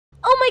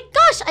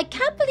gosh, I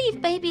can't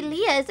believe baby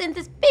Leah is in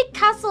this big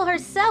castle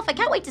herself. I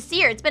can't wait to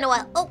see her. It's been a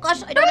while. Oh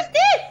gosh, I don't. What's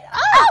this?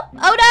 Oh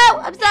no,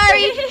 I'm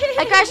sorry.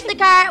 I crashed the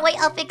car. Wait,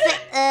 I'll fix it.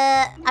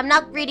 I'm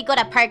not really good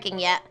at parking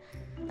yet.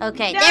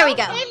 Okay, there we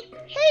go. Hey,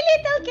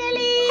 little Kelly.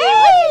 Hey.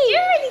 What are you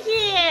doing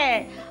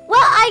here? Well,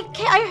 I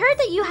heard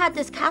that you had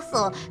this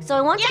castle, so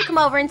I wanted to come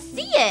over and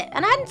see it.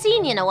 And I hadn't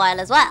seen you in a while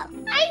as well.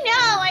 I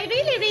know. I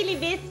really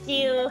missed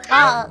you.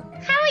 How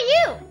are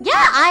you? Yeah,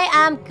 I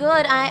am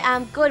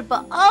good.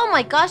 But oh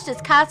my gosh,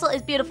 this castle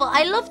is beautiful.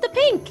 I love the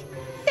pink.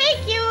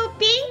 Thank you.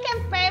 Pink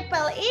and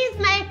purple is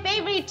my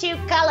favorite two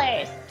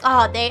colors.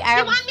 Oh, they are.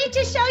 You want me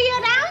to show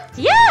you around?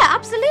 Yeah,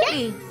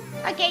 absolutely.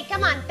 Yeah. Okay,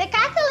 come on. The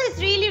castle is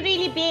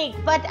really big,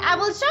 but I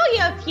will show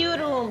you a few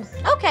rooms.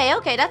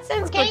 Okay, that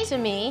sounds good to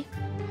me.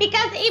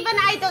 Because even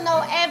I don't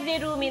know every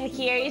room in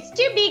here. It's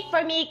too big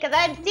for me because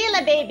I'm still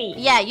a baby.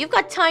 Yeah, you've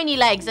got tiny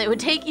legs. It would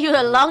take you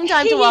a long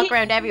time to walk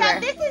around everywhere.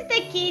 So this is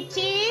the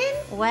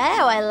kitchen.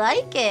 Wow, I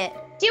like it.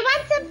 Do you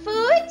want some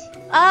food?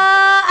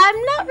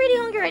 I'm not really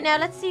hungry right now.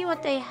 Let's see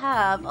what they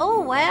have.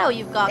 Oh, wow,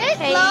 you've got There's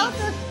cake.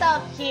 lots of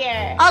stuff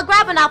here. I'll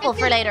grab an apple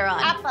for later on.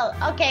 Apple.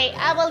 Okay,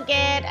 I will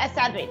get a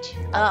sandwich.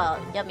 Oh,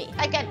 yummy.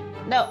 I can.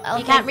 No,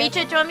 you can't reach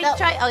it? Do you want me to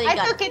try? Oh, you got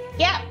it. I took it.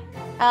 Yeah.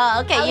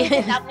 Oh, okay. Do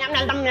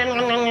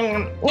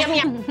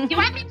you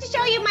want me to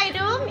show you my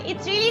room?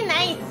 It's really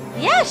nice.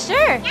 Yeah,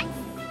 sure. Yeah.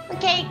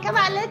 Okay, come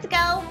on, let's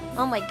go.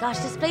 Oh my gosh,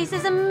 this place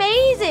is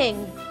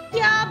amazing.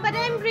 Yeah, but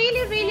I'm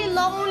really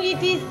lonely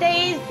these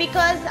days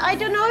because I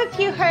don't know if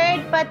you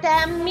heard, but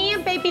me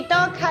and baby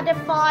dog had a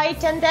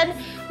fight, and then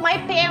my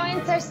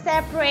parents are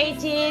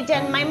separated,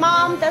 and my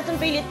mom doesn't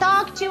really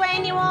talk to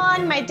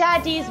anyone. My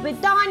daddy is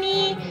with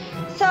Donnie.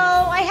 So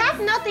I have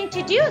nothing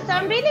to do, so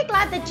I'm really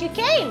glad that you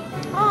came.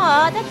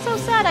 Aw, that's so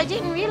sad. I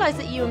didn't realize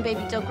that you and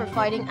baby Duck were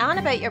fighting and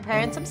about your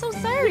parents. I'm so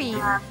sorry.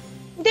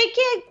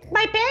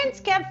 My parents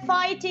kept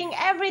fighting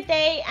every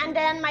day, and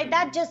then my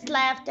dad just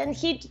left, and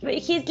he's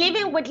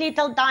living with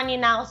little Donnie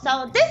now.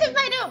 So this is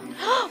my room.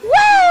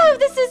 Wow,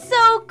 this is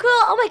so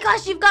cool. Oh my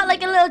gosh, you've got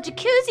like a little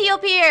jacuzzi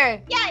up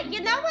here. Yeah,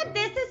 you know what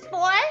this is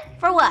for?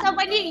 For what? So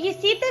when you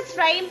see this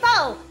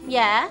rainbow.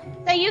 Yeah.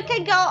 So you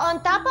can go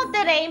on top of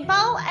the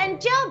rainbow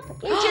and jump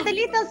into the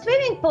little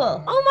swimming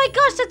pool. Oh my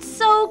gosh, that's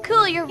so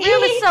cool. Your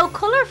room is so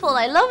colorful.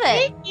 I love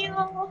it. Thank you.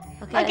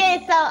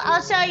 Okay, so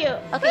I'll show you.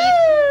 Okay.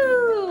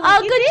 Woo! Oh,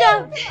 good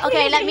job.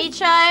 Okay, let me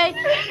try.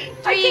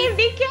 3, okay,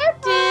 be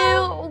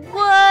careful. 2,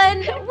 1.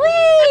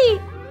 Whee!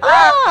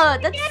 Oh,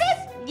 that's...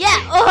 Yeah.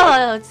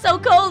 Oh, it's so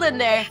cold in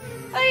there.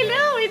 I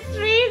know, it's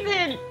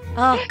freezing.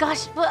 Oh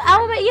gosh, but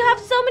Alma, you have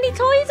so many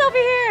toys over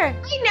here.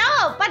 I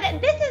know, but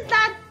this is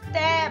not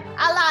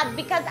a lot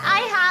because I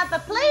have a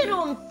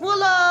playroom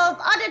full of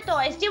other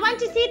toys. Do you want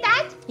to see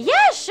that?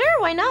 Yeah, sure,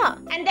 why not?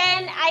 And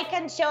then I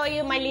can show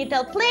you my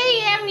little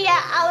play area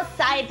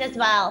outside as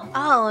well.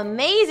 Oh,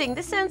 amazing.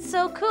 This sounds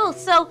so cool.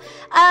 So,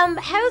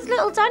 how's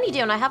little Donnie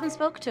doing? I haven't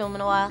spoken to him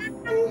in a while.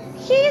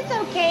 He's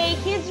okay.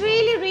 He's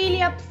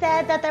really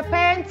upset that their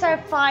parents are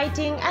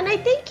fighting, and I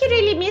think he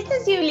really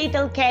misses you,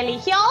 little Kelly.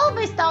 He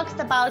always talks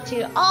about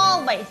you,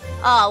 always.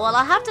 Oh, well,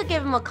 I'll have to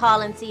give him a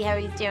call and see how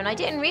he's doing. I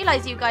didn't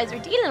realize you guys were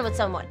dealing with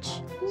so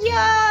much.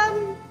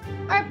 Yeah,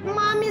 our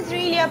mom is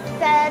really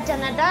upset,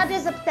 and our dad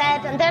is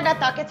upset, and they're not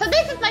talking. So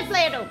this is my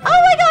playroom. Oh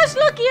my gosh,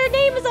 look, your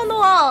name is on the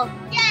wall.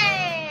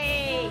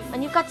 Yay!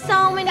 And you've got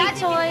so many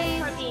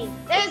toys. For me.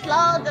 There's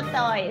loads of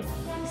toys.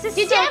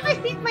 Did you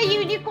ever see my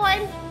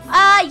unicorn?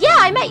 Yeah,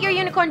 I met your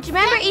unicorn. Do you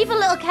remember evil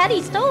little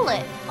Kelly stole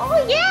it?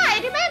 Oh yeah, I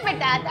remember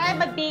that.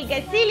 I'm a big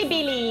silly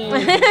Billy.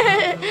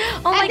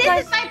 Oh my gosh. And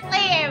this is my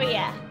play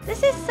area.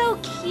 This is so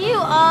cute.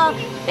 Oh,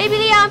 baby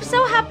Leah, I'm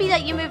so happy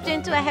that you moved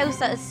into a house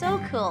that is so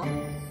cool.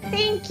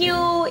 Thank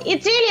you.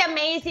 It's really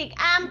amazing.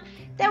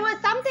 There was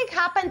something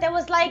happened. There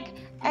was like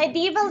an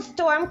evil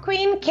storm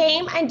queen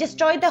came and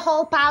destroyed the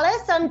whole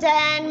palace, and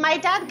then my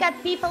dad got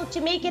people to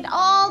make it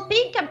all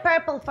pink and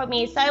purple for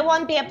me, so I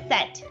won't be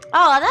upset.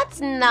 Oh, that's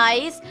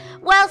nice.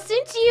 Well,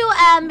 since you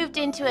moved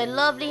into a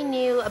lovely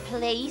new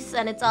place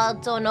and it's all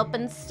done up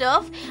and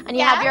stuff, and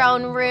you have your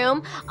own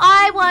room,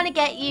 I want to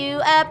get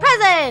you a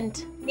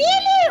present.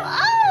 Really?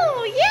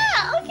 Oh,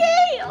 yeah,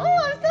 okay.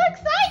 Oh, I'm so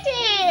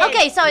excited.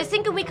 Okay, so I was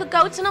thinking we could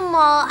go to the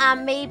mall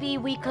and maybe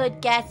we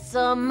could get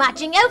some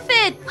matching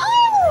outfits.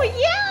 Oh,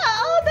 yeah.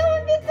 Oh, that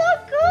would be so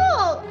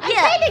cool. I'm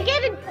kind of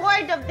getting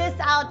bored of this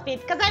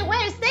outfit because I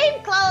wear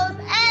same clothes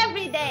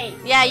every day.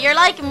 Yeah, you're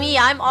like me.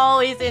 I'm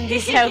always in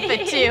this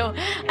outfit too.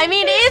 I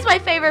mean, it is my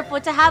favorite,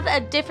 but to have a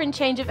different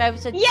change of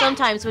outfit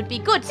sometimes would be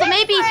good. So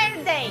maybe...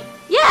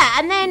 Yeah,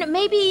 and then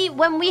maybe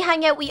when we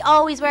hang out, we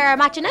always wear our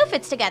matching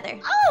outfits together.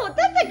 Oh,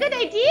 that's a good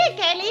idea,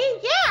 Kelly.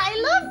 Yeah, I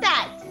love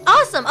that.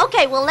 Awesome.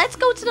 Okay, well, let's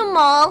go to the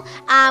mall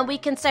and we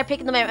can start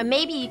picking them out. And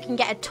maybe you can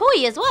get a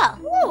toy as well.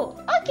 Oh,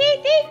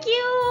 okay, thank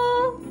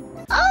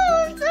you.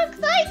 Oh, I'm so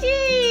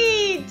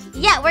excited.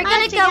 Yeah, we're we're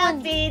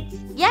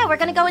gonna we're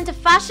gonna go into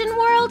Fashion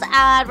World,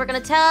 and we're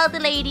gonna tell the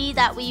lady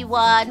that we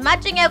want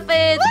matching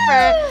outfits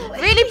for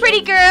really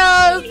pretty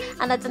girls,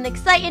 and that's an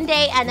exciting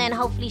day. And then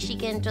hopefully she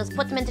can just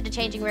put them into the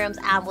changing rooms,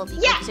 and we'll be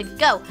good to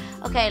go.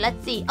 Okay,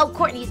 let's see. Oh,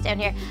 Courtney's down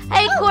here.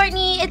 Hey,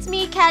 Courtney, it's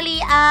me, Kelly.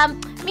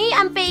 Me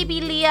and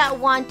baby Leah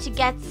want to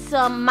get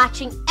some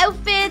matching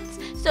outfits.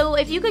 So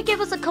if you could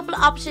give us a couple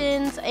of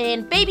options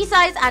in baby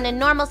size and in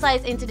normal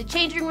size into the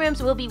changing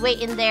rooms, we'll be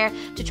waiting there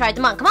to try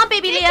them on. Come on,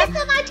 baby Leah. Thank you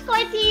so much,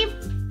 Courtney.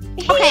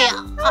 Okay.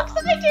 I'm so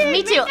excited.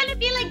 Me too. We're gonna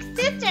be like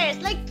sisters,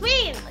 like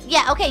twins.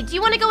 Yeah, okay. Do you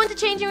want to go into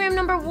changing room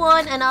number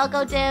 1, and I'll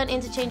go down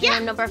into changing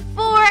room number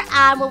 4,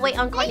 and we'll wait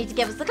on Courtney to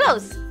give us the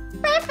clothes.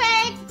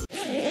 Perfect.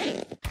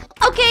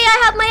 Okay,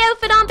 I have my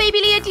outfit on, baby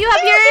Leah. Do you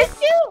have yours?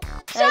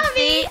 Let's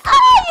see.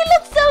 Oh, you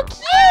look so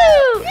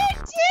cute. You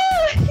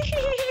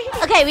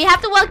too. Okay, we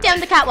have to walk down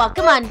the catwalk.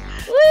 Come on. Woo.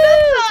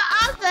 So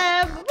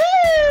awesome. Woo.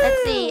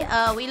 Let's see.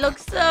 We look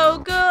so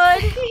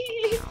good.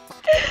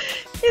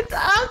 It's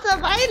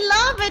awesome. I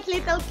love it,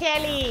 little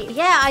Kelly.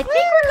 Yeah, I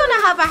think we're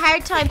going to have a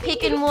hard time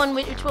picking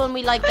which one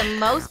we like the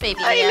most, baby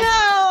Leah. I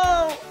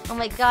know. Oh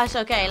my gosh.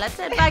 Okay, let's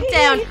head back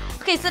down.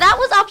 Okay, so that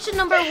was option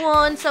number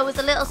 1. So it was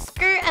a little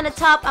skirt and a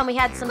top, and we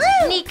had some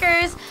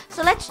sneakers.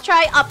 So let's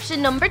try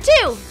option number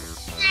 2.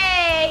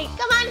 Yay.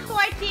 Come on,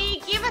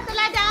 Courtney. Give us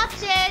another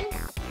option.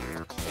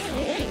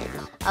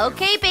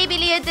 Okay, baby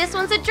Leah, this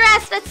one's a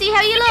dress. Let's see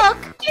how you look.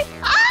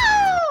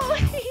 Oh!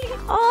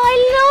 Oh, I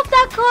love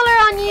that color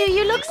on you.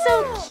 You look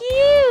so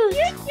cute.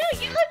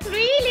 You look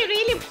really,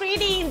 really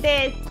pretty in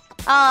this.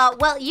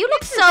 Well, you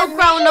look so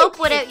grown up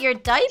without your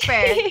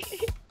diaper.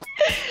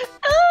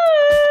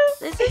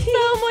 This is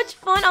so much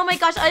fun. Oh my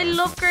gosh, I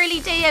love girly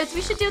day outs.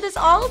 We should do this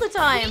all the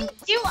time. Me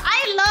too.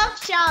 I love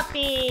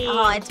shopping.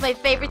 Oh, it's my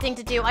favorite thing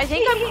to do. I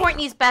think I'm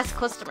Courtney's best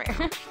customer.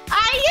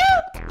 Are you?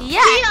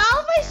 Yeah. Do you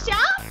always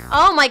shop?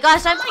 Oh my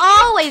gosh, I'm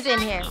always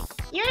in here.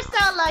 You're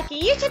so lucky.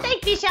 You should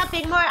take me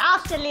shopping more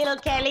often, little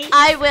Kelly.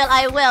 I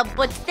will.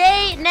 But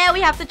today, now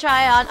we have to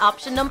try on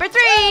option number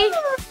 3.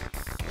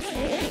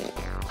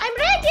 I'm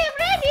ready.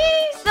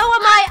 So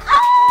am I.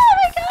 Oh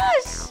my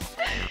gosh.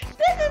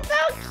 This is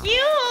so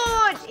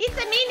cute. It's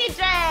a mini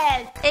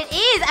dress. It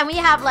is, and we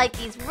have like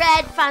these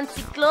red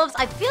fancy gloves.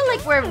 I feel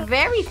like we're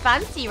very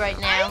fancy right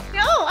now. I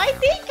know. I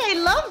think I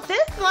love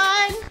this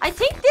one. I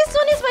think this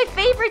one is my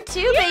favorite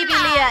too, baby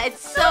Leah.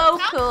 It's so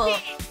cool.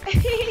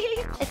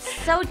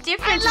 It's so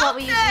different to what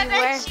we usually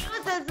wear.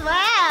 Shoes as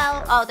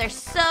well. Oh, they're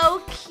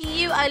so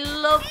cute. I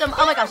love them.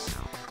 Oh my gosh.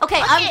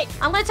 Okay.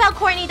 I'm gonna tell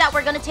Courtney that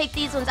we're gonna take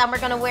these ones and we're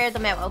gonna wear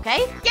them out,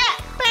 okay? Yeah,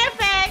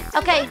 perfect.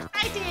 Okay.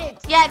 I did.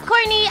 Yeah,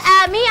 Courtney,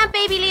 me and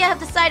baby Leah have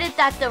decided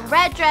that the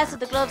red dress with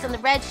the gloves and the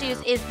red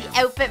shoes is the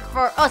outfit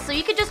for us. So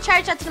you can just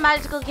charge that to the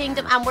Magical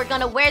Kingdom, and we're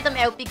gonna wear them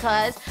out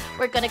because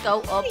we're gonna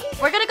go up.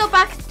 We're gonna go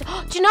back.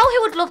 Do you know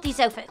who would love these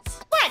outfits?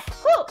 What?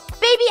 Who?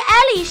 Baby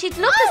Ellie. She'd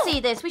love to see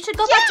this. We should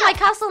go back to my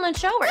castle and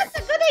show her. That's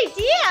a good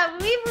idea.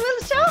 We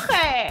will show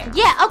her.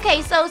 Yeah,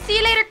 okay. So see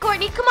you later,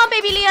 Courtney. Come on,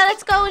 baby Leah.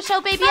 Let's go and show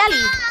baby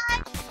Ellie.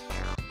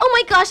 Oh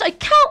my gosh, I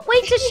can't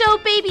wait to show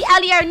baby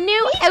Ellie our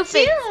new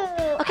outfit.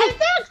 Okay. I'm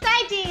so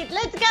excited.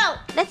 Let's go.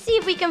 Let's see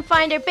if we can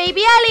find her.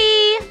 Baby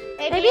Ellie.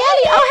 Baby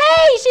Ellie. Oh,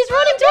 hey, she's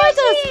running towards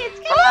us.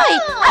 Hi.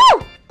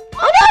 Oh.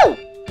 Oh, no.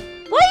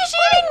 Why is she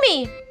hitting me?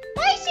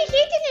 Why is she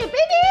hitting you?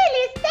 Baby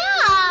Ellie,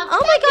 stop.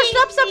 Oh my gosh,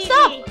 stop.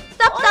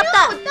 Stop.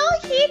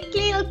 Don't hit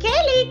little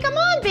Kelly. Come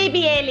on,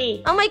 baby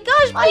Ellie. Oh my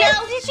gosh,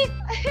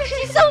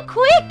 she's so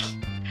quick.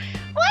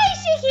 Why is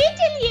she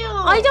hitting you?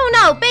 I don't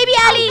know. Baby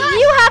Ellie,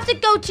 you have to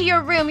go to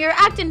your room. You're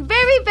acting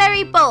very,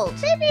 very bold.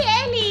 Baby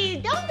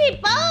Ellie, don't be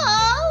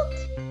bold.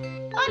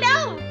 Oh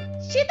no,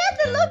 she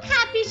doesn't look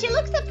happy. She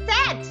looks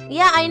upset.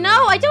 Yeah, I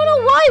know. I don't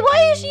know why.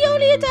 Why is she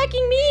only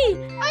attacking me?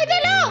 I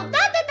don't know.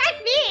 Don't attack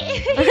me.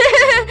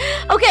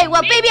 Okay,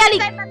 well, baby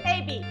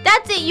Ellie,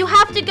 that's it. You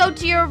have to go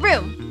to your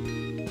room.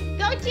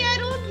 Go to your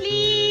room,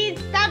 please.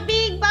 Stop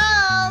being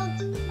bold.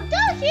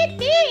 Don't hit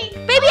me.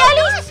 Baby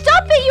Ellie,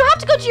 stop it. You have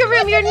to go to your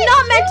room. You're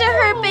not meant to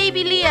hurt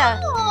baby Leah.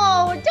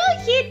 No, don't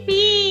hit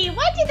me.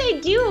 What did I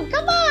do?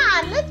 Come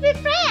on, let's be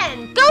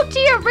friends. Go to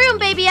your room,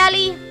 baby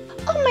Ellie.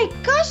 Oh my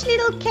gosh,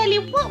 little Kelly.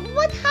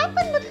 What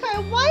happened with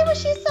her? Why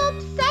was she so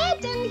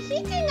upset and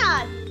hitting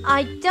us?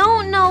 I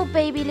don't know,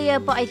 baby Leah,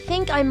 but I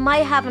think I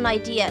might have an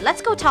idea.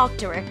 Let's go talk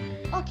to her.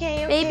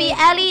 Okay. Baby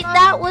Ellie,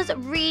 that was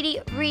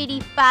really,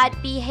 really bad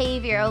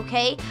behavior,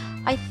 okay?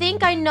 I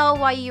think I know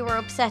why you were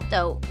upset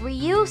though. Were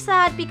you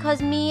sad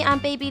because me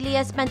and baby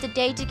Leah spent a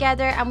day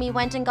together and we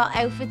went and got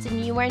outfits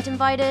and you weren't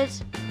invited?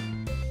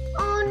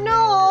 Oh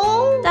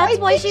no! That's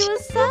why she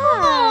was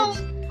sad.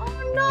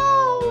 Oh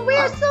no!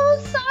 We're so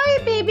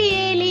sorry, baby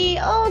Ellie.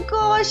 Oh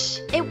gosh.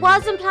 It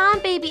wasn't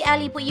planned, baby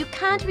Ellie, but you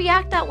can't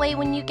react that way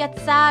when you get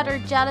sad or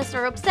jealous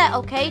or upset,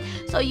 okay?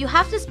 So you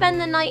have to spend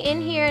the night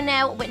in here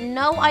now with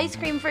no ice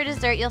cream for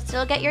dessert. You'll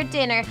still get your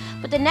dinner,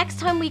 but the next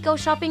time we go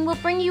shopping, we'll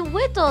bring you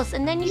with us,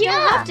 and then you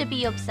don't have to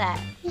be upset.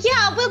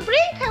 Yeah, we'll bring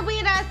her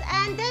with us,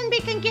 and then we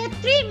can get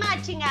 3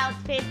 matching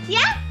outfits,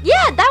 yeah?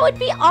 Yeah, that would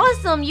be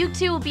awesome. You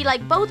two will be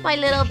like both my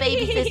little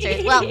baby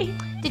sisters. Well,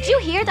 Did you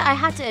hear that I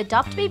had to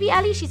adopt baby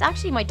Ellie? She's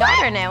actually my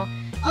daughter now.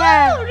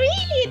 Yeah. Oh,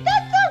 really?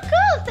 That's so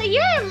cool. So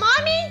you're a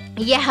mommy?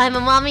 Yeah, I'm a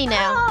mommy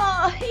now.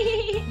 Oh.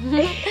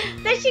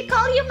 Does she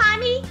call you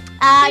mommy?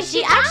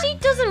 She actually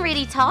doesn't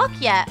really talk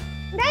yet.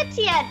 Not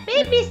yet.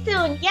 Maybe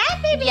soon.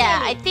 Yeah, baby? Yeah,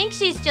 I think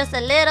she's just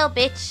a little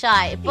bit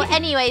shy. But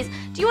anyways,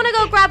 do you want to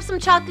go grab some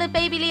chocolate,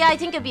 baby Leah? I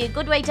think it'd be a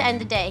good way to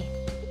end the day.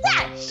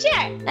 Yeah,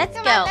 sure. Let's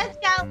Come go. on, let's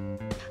go.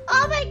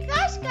 Oh my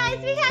gosh, guys,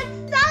 we had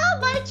so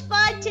much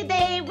fun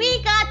today.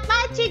 We got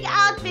matching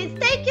outfits.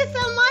 Thank you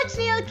so much,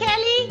 Lil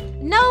Kelly.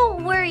 No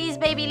worries,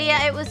 baby Leah.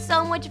 It was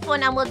so much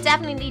fun and we'll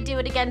definitely do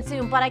it again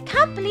soon. But I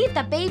can't believe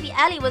that baby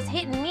Ellie was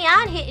hitting me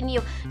and hitting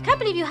you. Can't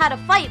believe you had a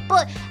fight,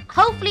 but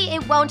hopefully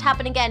it won't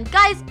happen again.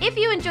 Guys, if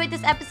you enjoyed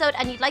this episode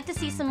and you'd like to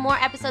see some more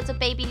episodes of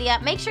baby Leah,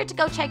 make sure to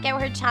go check out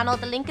her channel.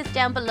 The link is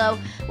down below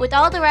with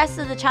all the rest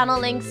of the channel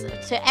links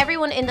to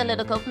everyone in the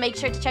Little Cove. Make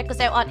sure to check us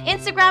out on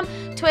Instagram,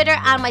 Twitter,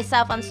 and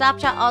myself on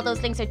Snapchat. All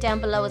those links are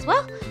down below as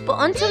well. But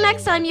until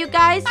next time, you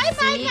guys, Bye-bye,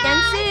 see you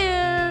again soon.